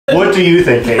What do you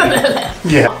think, Katie?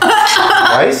 Yeah.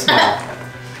 Rice? No.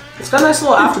 It's got a nice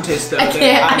little aftertaste though.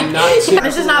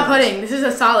 This is not pudding. This is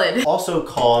a solid. Also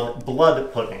called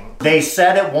blood pudding. They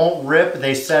said it won't rip.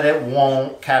 They said it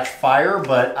won't catch fire,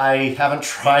 but I haven't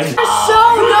tried it. It's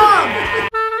so dumb.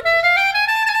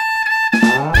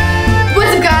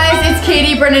 What's up, guys? It's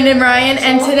Katie, Brennan, and Ryan,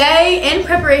 and today, in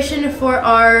preparation for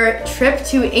our trip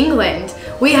to England,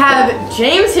 we have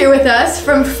James here with us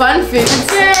from Fun Foods.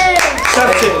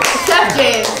 Chef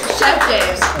James. Chef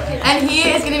James. And he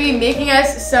is going to be making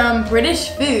us some British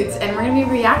foods, and we're going to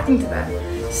be reacting to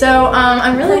them. So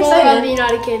I'm really excited. The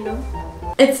United Kingdom.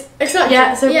 It's not.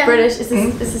 Yeah, so yeah. British. It's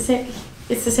the same.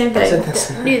 It's the same thing.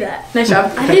 I knew that. Nice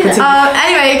job. I knew that.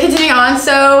 Anyway, continuing on.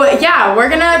 So yeah, we're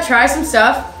gonna try some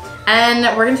stuff,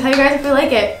 and we're gonna tell you guys if we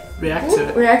like it. React to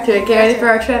it. React to it. Get ready for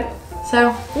our trip.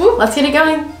 So let's get it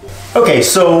going. Okay,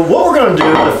 so what we're going to do,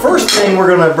 the first thing we're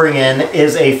going to bring in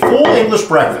is a full English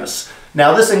breakfast.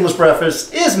 Now this English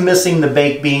breakfast is missing the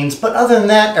baked beans, but other than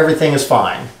that, everything is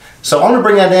fine. So I'm going to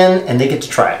bring that in and they get to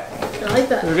try it. I like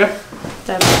that. There we go.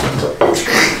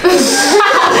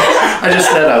 I just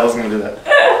said I wasn't going to do that.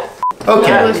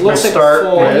 Okay, let's start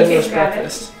with English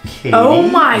breakfast. Katie, oh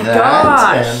my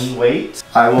gosh. And wait,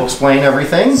 I will explain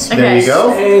everything. Okay. There you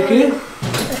go. Thank you.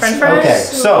 French fries? Okay,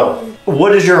 so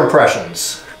what is your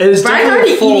impressions? It is Brian's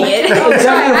already eating it. It's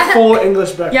definitely a full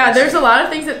English breakfast. Yeah, there's a lot of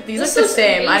things that these look the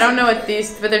same. I don't know what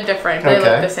these, but they're different. They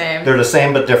look the same. They're the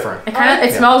same but different.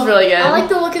 It smells really good. I like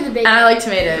the look of the bacon. And I like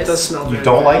tomatoes. It does smell good. You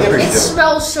don't like it or you do? It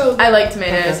smells so good. I like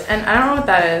tomatoes, and I don't know what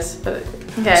that is, but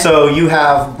okay. So you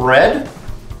have bread,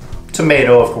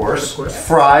 tomato of course,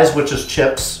 fries, which is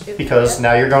chips, because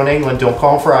now you're going to England, don't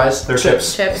call them fries, they're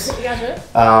chips. Chips.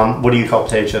 Gotcha. What do you call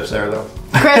potato chips there though?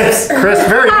 Crisps. Crisp,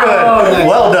 very good. Oh, nice.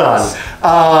 Well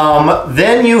done.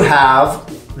 Then you have,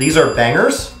 these are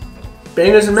bangers.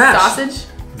 Bangers and mash. Sausage.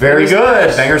 Very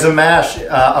good. Bangers and mash.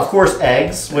 Of course,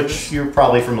 eggs, which you're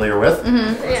probably familiar with.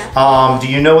 Yeah. Do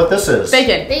you know what this is?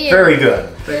 Bacon. Very good.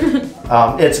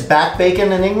 It's back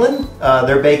bacon in England.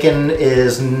 Their bacon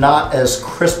is not as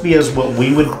crispy as what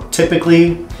we would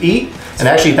typically eat. And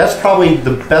actually, that's probably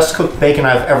the best cooked bacon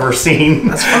I've ever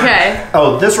seen. Okay.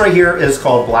 Oh, this right here is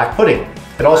called black pudding.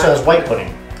 It also has white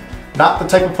pudding. Not the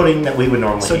type of pudding that we would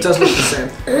normally eat. So it does look the same.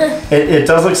 It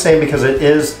does look the same because it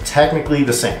is technically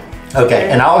the same.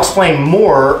 Okay, and I'll explain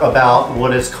more about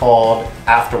what it's called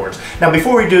afterwards. Now,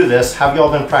 before we do this, have you all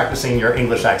been practicing your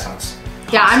English accents?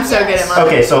 Yeah, I'm so good at mine.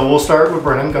 Okay, so we'll start with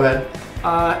Brennan. Go ahead.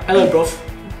 Hello, both.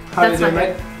 How are you doing,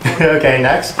 mate? Okay,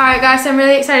 next. All right, guys, so I'm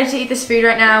really excited to eat this food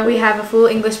right now. We have a full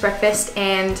English breakfast,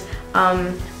 and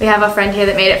we have a friend here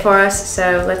that made it for us,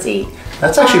 so let's eat.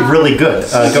 That's actually really good.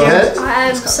 Go ahead. I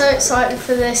am so excited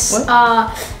for this.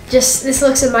 This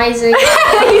looks amazing.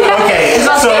 Okay,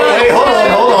 so wait,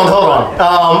 hold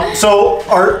on. So,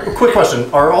 quick question: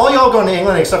 are all y'all going to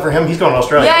England except for him? He's going to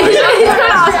Australia. Yeah, he's going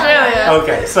to Australia.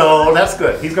 Okay, so that's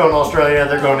good. He's going to Australia.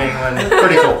 They're going to England.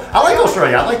 Pretty cool. I like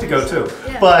Australia. I'd like to go too.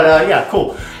 Yeah. But yeah,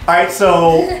 cool. All right,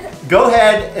 so go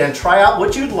ahead and try out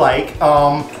what you'd like.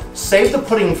 Save the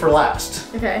pudding for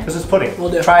last. Okay. Because it's pudding. We'll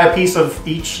do. Try a piece of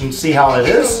each and see how it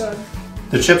is.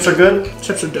 The chips are good.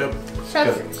 Chips are dope.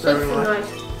 Chips are nice.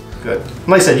 Good.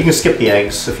 Like I said, you can skip the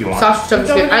eggs if you want. Sausage chips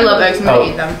is good. I love eggs. I'm going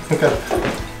to eat them. Okay.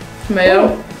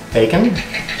 Tomato. Bacon.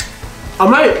 I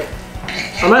might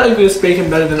like this bacon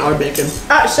better than our bacon.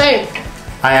 Same.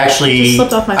 I actually,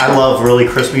 I love really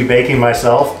crispy bacon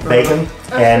myself. Bacon.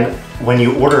 And when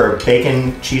you order a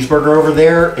bacon cheeseburger over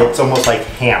there, it's almost like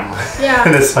ham. Yeah.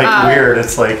 And it's like weird.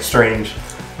 It's like strange.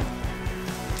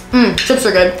 Chips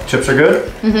are good. Chips are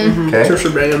good? Okay. Chips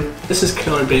are bacon. This is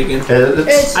killer bacon.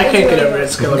 I can't get over it.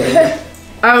 It's killer bacon.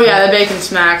 Oh yeah, the bacon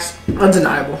smacks.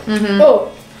 Undeniable.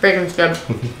 Oh. Bacon's good.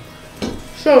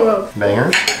 So good.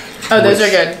 Bangers. Oh, those are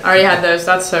good. I already had those.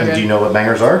 That's so good. Do you know what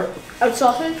bangers are?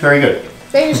 Sausage. Very good.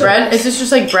 Bread? Is this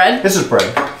just like bread? This is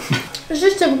bread. It's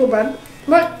just typical bread.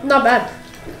 But not bad.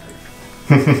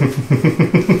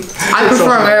 I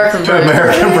prefer American bread.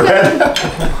 American bread.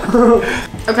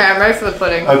 Okay, I'm ready for the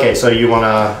pudding. Okay, so you want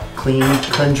to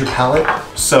cleanse your palate?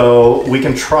 So we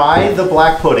can try the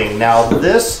black pudding. Now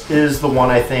this is the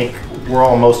one I think we're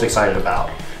all most excited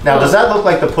about. Now does that look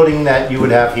like the pudding that you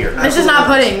would have here? This is not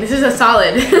pudding. This is a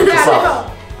solid.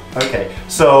 Solid. Okay,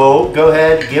 so go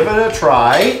ahead, give it a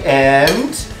try,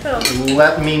 and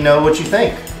let me know what you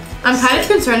think. I'm kind of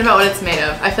concerned about what it's made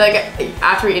of. I feel like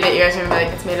after we eat it, you guys are gonna be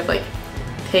like, it's made of like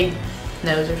pig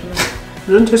nose or something. It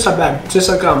doesn't taste that bad. Just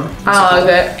like I don't like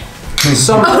it.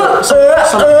 some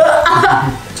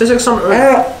Tastes like some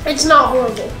herb. It's not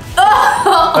horrible.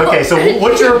 Okay, so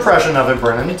what's your impression of it,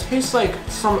 Brennan? It tastes like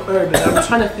some herb that I'm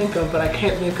trying to think of, but I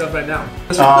can't think of right now.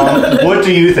 What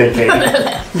do you think, Katie?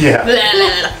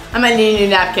 Yeah. I might need a new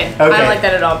napkin. Okay. I don't like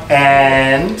that at all.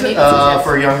 And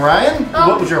for young Ryan,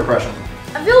 what was your impression?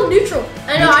 I feel neutral.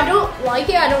 I know I don't like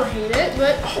it, I don't hate it,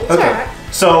 but it's alright.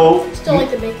 So Still like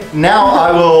the bacon. now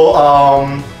I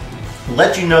will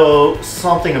let you know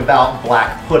something about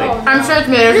black pudding. Oh, I'm sure it's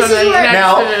made of This is something. where- You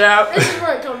Now- gotta spit it out. This is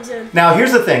where it comes in. Now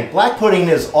here's the thing, black pudding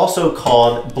is also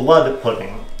called blood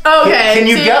pudding. Okay. Can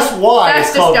you see, guess why that's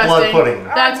it's called blood disgusting. pudding?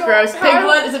 That's gross. Pig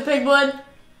blood? Is it pig blood?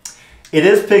 It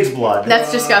is pig's blood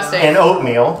That's disgusting. and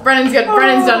oatmeal, Brennan's good.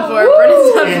 Brennan's done for.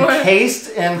 Brennan's done for.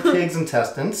 encased in pig's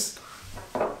intestines.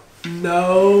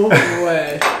 No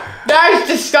way. That is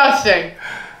disgusting.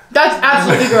 That's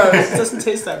absolutely It gross. doesn't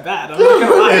taste that bad. I'm not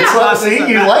gonna lie. It's see,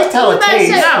 you liked how it Well,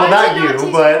 tastes. that's it. Well, Why not does it not you,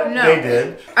 taste but No. they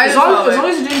did. I As just long love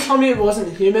as it. you didn't tell me it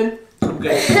wasn't human, I'm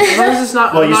good. As long as it's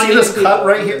not. Well, I'm you not see this eating cut people.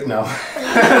 right here? No.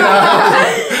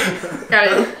 Got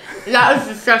it. That was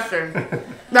disgusting.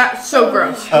 That's so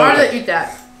gross. Why Okay. did they eat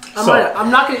that? I'm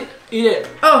not gonna eat it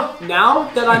Oh, now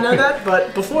that I know that,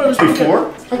 but before it was pretty good.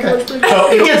 Before? Okay. So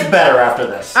it gets better after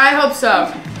this. I hope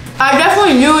so. I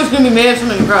definitely knew it was gonna be made of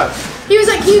something gross. He was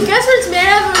like, can you guess what it's made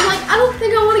of? And I'm like, I don't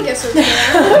think I want to guess what it's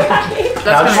made of.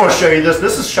 Now I just want to show you this.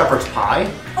 This is shepherd's pie.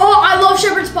 Oh, I love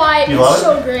shepherd's pie. You It's love it?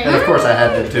 so great. And of course I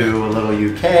had to do a little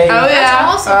UK. Oh That's yeah.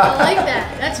 awesome. I like that.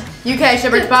 That's UK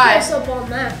shepherd's good pie. close up on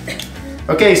that.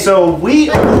 Okay, so we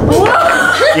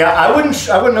yeah, I wouldn't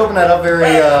open that up very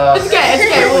It's okay. It's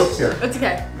okay. Here. Well, it's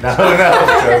okay. No,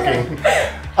 I'm joking.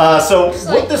 So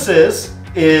what this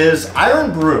is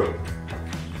iron brew.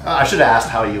 I should have asked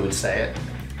how you would say it.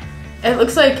 It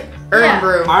looks like urn Yeah.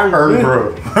 brew. Iron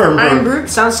brew. Iron brew. It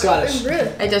sounds Scottish. Brew.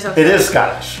 It does sound. It is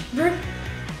Scottish. Brew.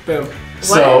 Boom.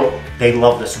 So they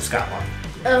love this in Scotland.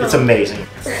 It's amazing.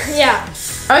 Yeah.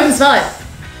 Oh, I can smell it.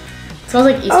 It smells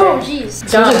like Easter. Oh, jeez. It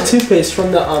smells like toothpaste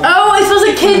from the Oh, it smells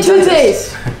like kid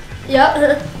toothpaste.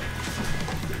 Yeah.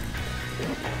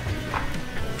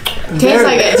 Tastes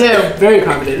like it too. Very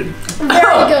carbonated.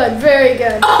 Very good. Very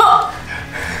good. I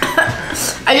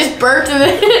just burped and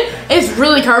it's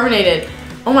really carbonated.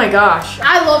 Oh my gosh.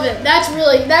 I love it. That's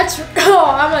oh,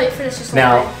 I might finish this one.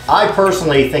 Now, I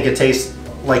personally think it tastes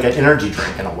like an energy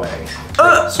drink in a way.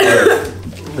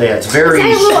 Yeah, it's very It's like a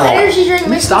little strong. energy drink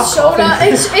mixed with Stop soda.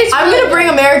 coughing. It's I'm really gonna bring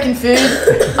American food.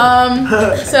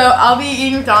 So I'll be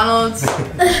eating McDonald's.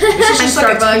 This is just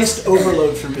like a Starbucks. taste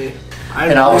overload for me.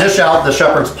 And I'll dish out the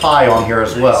shepherd's pie on here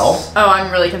as well. Oh, I'm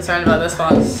really concerned about this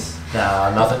one.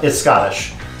 Nah, nothing. It's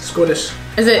Scottish. Scottish.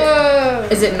 Is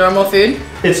it normal food?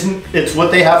 It's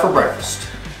what they have for breakfast.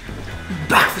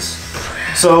 Breakfast.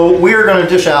 So we're gonna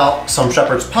dish out some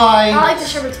shepherd's pie. I like the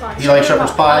shepherd's pie. You like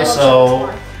shepherd's pie? I love So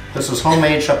shepherd's pie. this is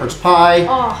homemade shepherd's pie.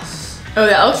 Oh, Oh,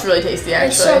 that looks really tasty actually.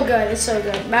 it's so good. It's so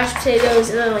good. Mashed potatoes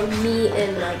and then like meat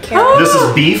and like carrots. This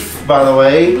is beef, by the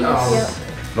way. Yep.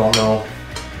 Don't know.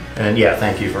 And yeah,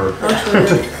 thank you for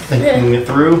thinking it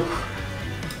through.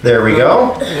 There we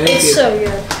go. It's so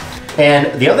good.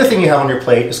 And the other thing you have on your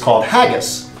plate is called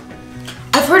haggis.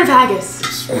 I've heard of haggis.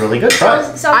 It's really good. Try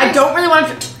it. So I don't really want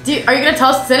to. Are you gonna tell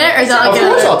us what's in it, or is that Of like?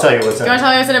 course I'll tell you what's Do in you want to it.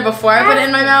 tell me what's in it before I put it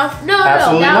in my mouth? No,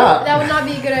 Absolutely no, not. that would not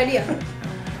be a good idea.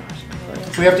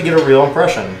 We have to get a real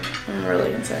impression. I'm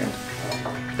really concerned.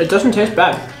 It doesn't taste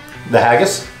bad. The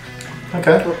haggis?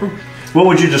 Okay. What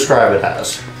would you describe it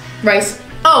as? Rice.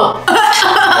 Oh,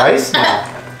 Rice? No.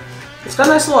 It's got a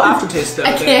nice little aftertaste though.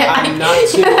 I can't. I'm not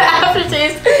too,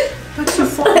 aftertaste.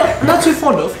 I'm not too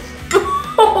fond of.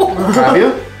 Have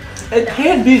you? It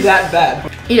can't be that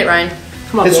bad. Eat it, Ryan.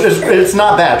 Come on, Bill. It's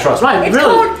not bad, trust me. Ryan, It's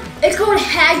really? It's called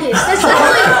haggis.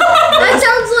 That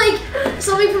sounds like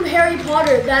something from Harry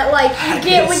Potter that like you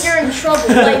get when you're in trouble.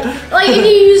 Like if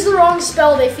you use the wrong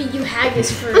spell, they feed you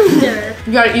haggis for dinner.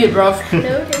 You gotta eat it, bro.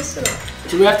 No taste at all.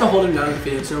 Do we have to hold him down and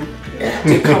feed it to him?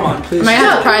 Dude, come on, please. I might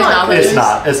have to try his come on.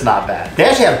 mouth. It's not bad. They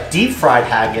actually have deep fried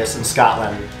haggis in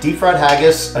Scotland. Deep fried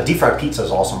haggis, deep fried pizza is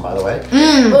awesome, by the way.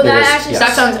 Well, that is, actually yes.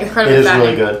 That sounds It incredibly is fattening.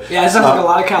 really good. Yeah, it sounds like a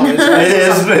lot of calories. Right? It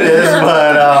is,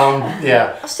 but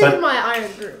yeah. I'll stick But with my iron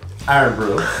brew. iron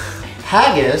brew.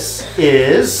 Haggis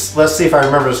is, let's see if I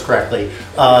remember this correctly.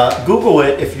 Google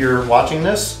it if you're watching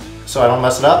this, so I don't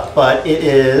mess it up. But it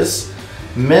is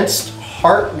minced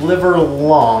heart, liver,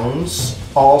 lungs,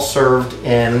 all served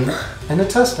in an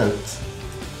intestine.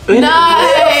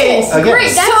 Nice. Again, Great.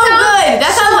 So That good.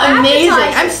 That so sounds amazing.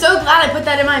 appetizing. I'm so glad I put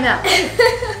that in my mouth.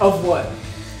 Of what?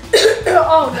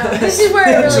 Oh no, this is where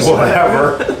it really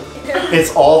whatever.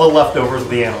 It's all the leftovers of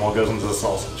the animal goes into the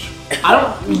sausage. I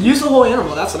don't use the whole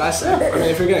animal. That's what I say. I mean,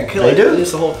 if you're gonna kill They it, do.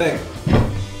 use the whole thing.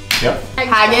 Yep.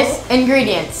 Haggis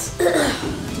ingredients.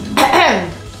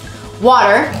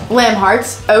 Water, lamb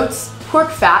hearts, oats,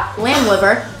 pork fat, lamb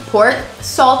liver, pork,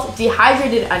 salt,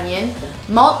 dehydrated onion,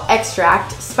 malt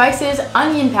extract, spices,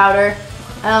 onion powder,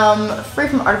 free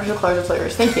from artificial colors or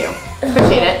flavors. Thank you.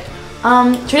 Appreciate it.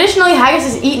 Traditionally,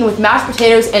 haggis is eaten with mashed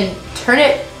potatoes and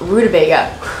turnip rutabaga.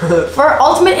 For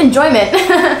ultimate enjoyment,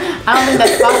 I don't think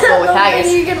that's possible with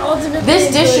haggis.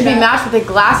 This dish should be matched with a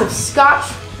glass of Scotch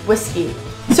whiskey.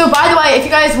 So by the way, if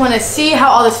you guys want to see how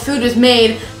all this food was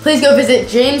made, please go visit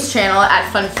James' channel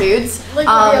at Fun Foods.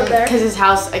 Because his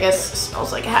house, I guess,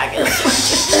 smells like haggis,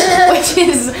 which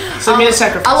is so he made a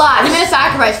sacrifice. A lot. He made a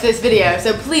sacrifice for this video,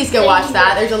 so please go watch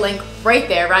that. There's a link right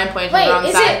there. Ryan pointed to the wrong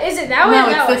side. Is it that way? No,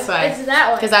 it's this way. It's that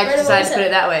way. Because I decided to put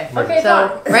it that way. Okay,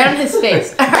 so right on his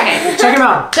face. All right. Check him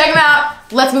out. Check him out.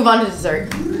 Let's move on to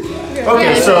dessert.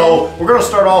 Okay, so we're gonna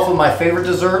start off with my favorite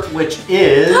dessert, which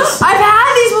is I've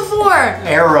had these before.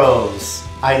 arrows.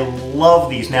 I love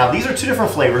these. Now, these are two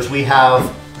different flavors. We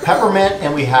have peppermint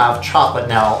and we have chocolate.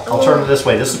 Now, I'll turn it this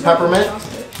way. This is peppermint,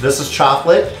 this is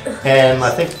chocolate, and I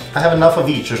think I have enough of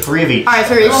each. There's 3 of each. All right,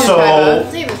 so each So,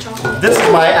 this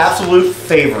is my absolute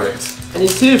favorite. And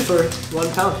it's 2 for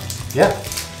 £1. Yeah,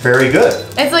 very good.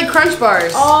 It's like Crunch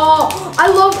Bars. Oh, I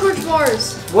love Crunch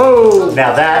Bars. Whoa.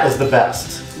 Now, that is the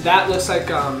best. That looks like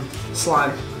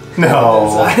slime.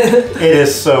 No, it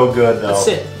is so good though. That's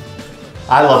it.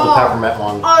 I love the peppermint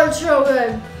one. Oh, it's so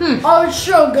good. Oh, it's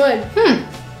so good.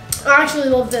 I actually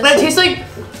love this. But it tastes like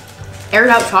aired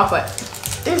out chocolate.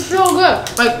 It's so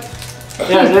good. Like,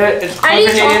 Yeah, it's I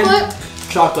need carbonated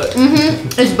chocolate. chocolate.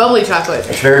 it's bubbly chocolate.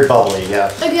 It's very bubbly,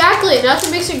 yeah. Exactly. That's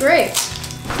what makes it great.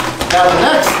 Now the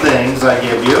next things I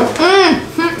give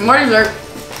you. More dessert.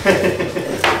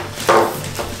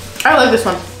 I like this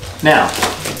one. Now,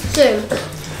 Same.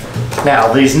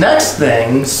 now these next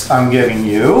things I'm giving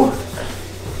you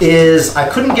is I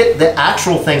couldn't get the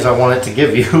actual things I wanted to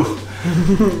give you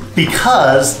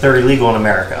because they're illegal in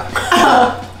America.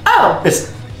 Oh.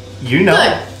 It's, you know.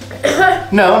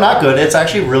 Good. No, not good. It's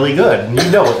actually really good.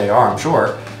 You know what they are, I'm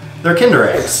sure. They're Kinder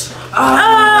Eggs.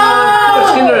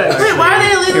 Oh. Kinder Eggs. Wait, why are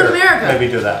they illegal Here, in America?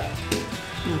 Maybe do that.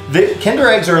 The Kinder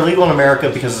Eggs are illegal in America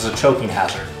because it's a choking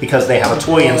hazard. Because they have a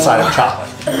toy inside of chocolate.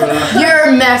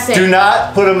 You're messing. Do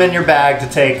not put them in your bag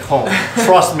to take home.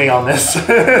 Trust me on this.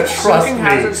 Trust Choking me.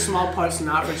 hazard, small parts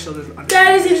not for children under.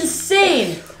 That is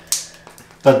insane.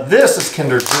 But this is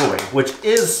Kinder Joy, which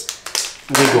is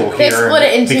legal They here split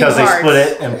it in two because parts. they split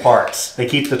it in parts. They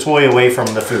keep the toy away from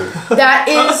the food. That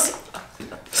is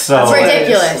So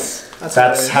ridiculous.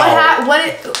 that's how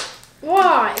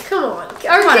Why? Come on. Our on, kids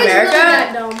really America.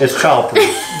 that dumb. it's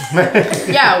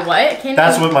childproof. Yeah, what? Can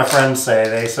That's what my friends say.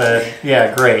 They said,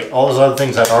 yeah, great. All those other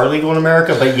things that are legal in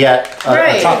America, but yet a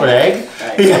Right. chocolate egg?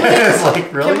 Yeah, it's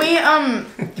like, really?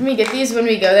 Can we get these when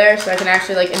we go there so I can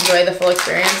actually like enjoy the full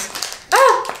experience?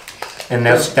 Ah! And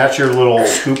that's your little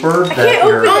scooper that can't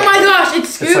you're, open Oh my gosh, it's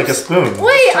scoops. it's like a spoon.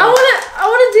 Wait, I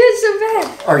wanna do it so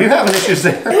bad. Are you having issues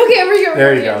there? Okay, we're here.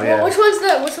 There you go, yeah. Which one's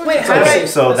the? Which one's Wait, the? how do I-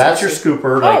 So that's your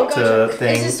scooper, like gotcha. the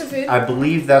thing. Is this the food? I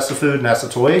believe that's the food and that's the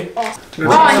toy.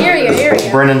 Oh, here we go. Here we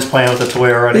go. Brennan's playing with the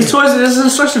toy already. These toys, these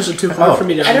instructions are too hard for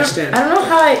me to I understand. don't know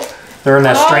how I. They're in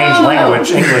that strange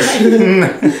language,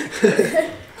 English.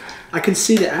 I can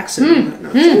see the accent. on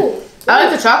that now. Ooh. I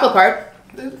like the chocolate part.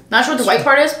 Not sure what the white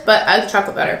part is, but I like the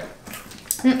chocolate better.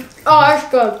 Oh, that's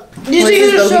good. These Wait,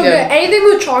 things this are is so so good. good. Anything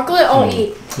with chocolate, I'll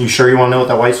eat. You sure you want to know what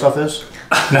that white stuff is?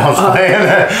 No, I'm playing.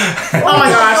 Oh my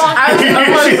gosh, I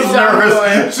was She was so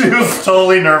nervous. She was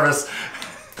totally nervous.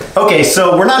 Okay,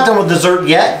 so we're not done with dessert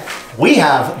yet. We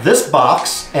have this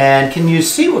box, and can you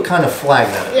see what kind of flag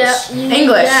that is? Yeah.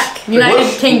 English. Jack.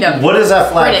 United Kingdom. What is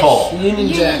that flag British. called? Union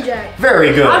Union Jack. Jack. Very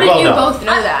good. How did well you done. both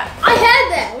know that? I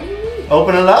had that. What do you mean?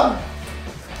 Open it up.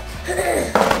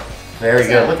 Very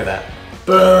good. Look at that.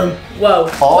 Boom. Whoa.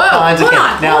 All Whoa, kinds of hold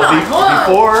candy. on, Now, hold on.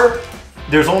 before,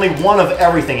 there's only one of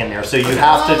everything in there, so you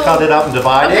have to cut it up and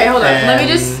divide it. Okay, hold on. Let me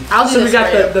and just. I'll do So this. we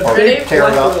got for you. the Or big tear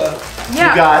it up. black Yeah.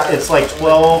 You got, it's like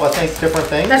 12, I think, different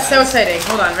things. That's so exciting.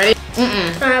 Hold on, ready? I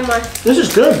have mine. This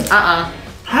is good. Uh-uh.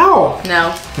 How?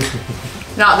 No.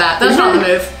 Not that. That's not the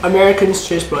move. Americans'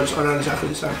 taste buds are not exactly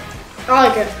the same. I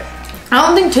like it. I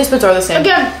don't think taste buds are the same.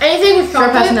 Again, anything with Sure,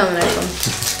 pass it chocolate. down the next one.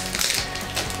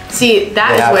 See, that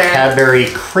They is have where. Cadbury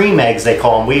cream eggs, they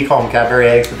call them. We call them Cadbury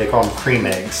eggs, but they call them cream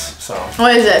eggs. So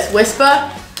What is this? Whisper?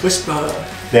 Whisper.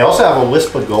 they also have a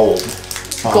Whisper Gold.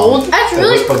 Gold? That's the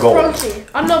really Whisper Gold. crunchy.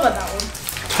 I don't know about that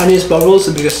one. Tiniest bubbles,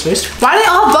 the biggest taste. Why do they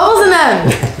all have bubbles in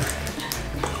them?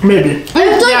 Maybe. It's like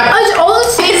Yeah. it's all the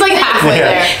same. It's like halfway Yeah.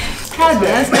 there. Cadbury,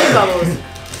 that's big bubbles.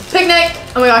 Picnic.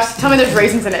 Oh my gosh, tell me there's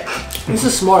raisins in it. This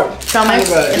is smart. Trail mix?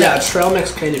 Yeah, trail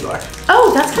mix candy bar.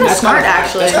 Oh, that's kind of smart,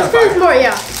 actually. That's That's more,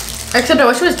 yeah. Except I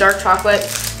wish it was dark chocolate.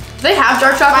 Do they have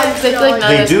dark chocolate? Because I feel like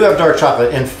none They of do have dark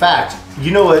chocolate. In fact,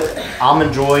 you know what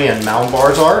Almond Joy and Mountain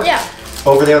Bars are? Yeah.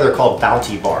 Over there, they're called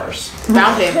Bounty Bars.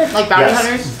 Bounty, like bounty Yes,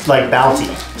 hunters. like Bounty.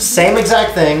 Same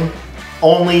exact thing,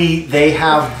 only they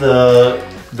have the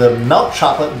milk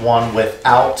chocolate one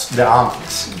without the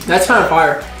almonds. That's kind of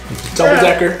fire. Double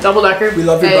decker. Double decker. We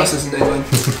love your Hey. buses in England.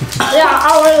 Yeah,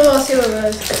 I really want to see what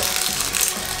it is.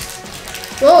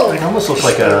 Whoa. It almost looks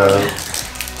like a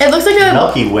It looks like a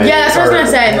Milky Way. Yeah, that's what I was gonna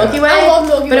say. Yeah. Milky Way. I love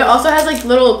Milky But Way. it also has like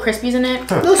little crispies in it.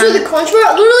 Those are the Crunch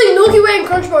Bar. Literally, Milky Way and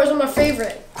Crunch Bar is my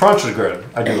favorite. Crunch is good.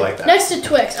 I do like that. Next to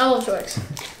Twix. I love Twix.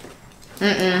 What is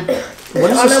I this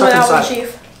don't know stuff about that one, inside? Chief.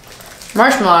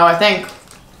 Marshmallow, I think.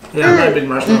 Yeah, I'm not a big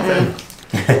marshmallow fan.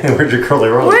 Where'd your curly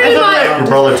roll? Where is my... Your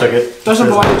brother took it. Doesn't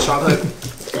belong in chocolate.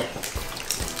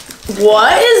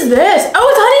 What is this? Oh,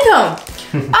 it's honeycomb.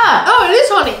 Oh, it is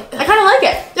honey. I kind of like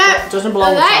it. That, Doesn't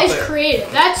belong with that is chocolate.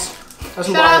 creative. That's...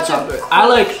 Doesn't Shout belong out with to- chocolate. I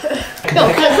like. No,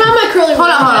 can I my curly Hold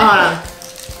on.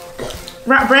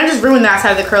 Brand just ruined that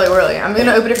side of the curly whirly. I'm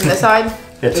gonna open it from this side.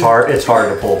 It's hard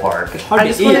to pull apart. It's hard I to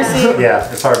just eat. want to see.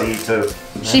 Yeah, it's hard to eat too.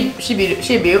 She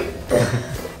a beaut.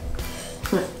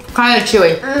 Kind of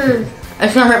chewy.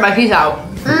 It's gonna rip my teeth out.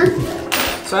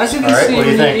 So as you can All right, see, what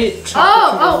do you when think? eat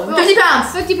chocolate, Oh, 50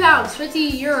 pounds. 50 pounds.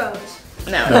 50 euros.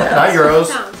 No. Not euros,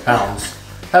 Pounds. pounds.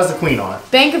 Has the queen on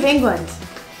it. Bank of England.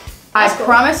 I That's cool.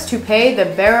 promise to pay the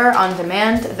bearer on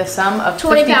demand the sum of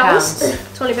 20 50 pounds.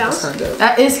 pounds. 20 pounds. That's kind of dope.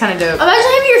 That is kind of dope.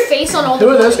 Imagine having your face on all the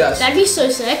Who are those guys? That'd be so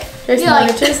sick. Jason, You're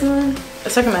like, Jason.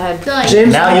 It's stuck in my head. you're like,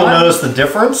 James Now you'll Bond notice the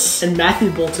difference. and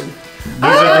Matthew Bolton. These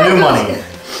are the new money.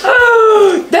 That's like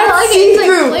it. It's, like,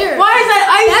 see-through. clear. Why is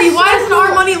that icy? That's Why so doesn't our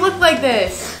cool. money look like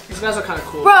this? These guys are kind of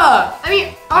cool. Bruh, I mean,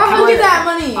 look at that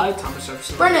money. I like Thomas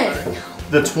Jefferson. Brennan.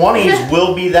 The 20s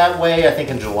will be that way, I think,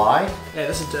 in July. Yeah,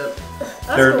 this is dope.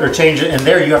 They're changing, and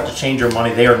there you have to change your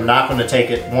money. They are not going to take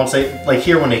it once they like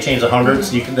here when they change the hundreds.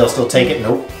 They'll still take it.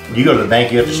 Nope. You go to the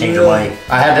bank, you have to change your money.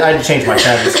 I had to change my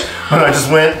tens when I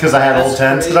just went because I had old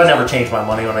tens. Because I never change my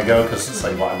money when I go because it's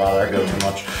like why bother? I go too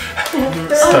much.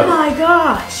 Oh my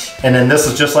gosh. And then this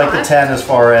is just like the 10 as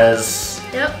far as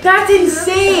That's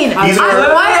insane. These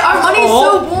are- Why our money is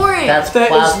so boring. that's There is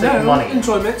plastic no money.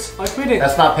 enjoyment like reading.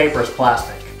 That's not paper, it's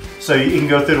plastic. So you can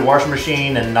go through the washing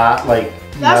machine and not like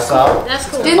that's mess cool. up. That's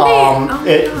cool. Didn't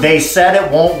they? They said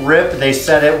it won't rip. They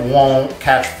said it won't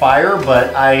catch fire,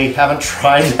 but I haven't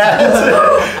tried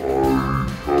that.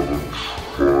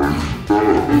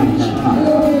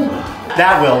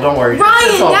 That will. Don't worry.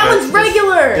 Ryan, It's all that good. one's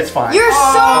regular. It's fine. You're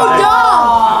so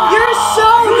dumb. You're so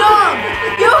dumb.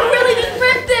 You really didn't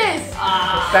rip this.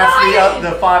 That's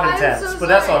the 5 and I'm 10s, so but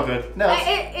that's sorry. all good. No, You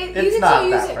it's can not still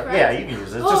use that. it, correct? Yeah, you can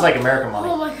use it. It's just like American money.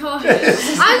 Oh my gosh.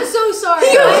 I'm so sorry.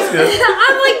 That's good.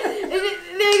 I'm like,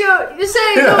 there you go. You're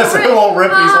saying it So it won't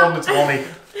rip. He's Ah. holding it 20.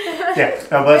 Yeah,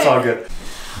 no, but it's all good.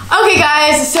 Okay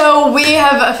guys, so we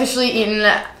have officially eaten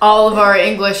all of our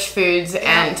English foods,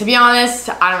 and to be honest,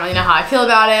 I don't really know how I feel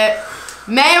about it.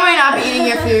 May or may not be eating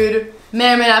your food,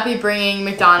 may or may not be bringing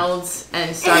McDonald's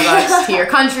and Starbucks to your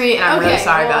country, and I'm really Okay,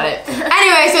 sorry well. about it.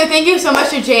 Anyway, so thank you so much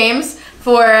to James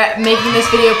for making this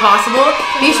video possible.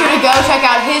 Be sure to go check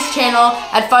out his channel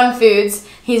at Fun Foods.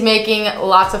 He's making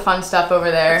lots of fun stuff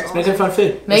over there. Making fun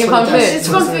food. Making That's what fun it does. food. It's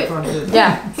fun Making food.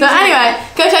 Yeah. So anyway,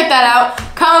 go check that out.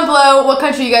 Comment below what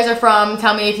country you guys are from.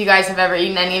 Tell me if you guys have ever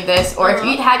eaten any of this, or if you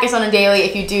eat haggis on a daily.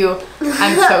 If you do,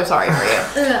 I'm so sorry for you.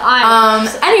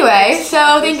 Anyway,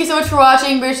 so thank you so much for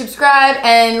watching. Be sure to subscribe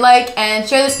and like and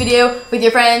share this video with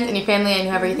your friends and your family and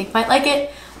whoever you think might like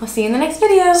it. We'll see you in the next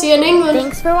video. See you in England.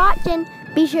 Thanks for watching.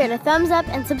 Be sure to thumbs up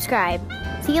and subscribe.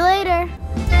 See you later.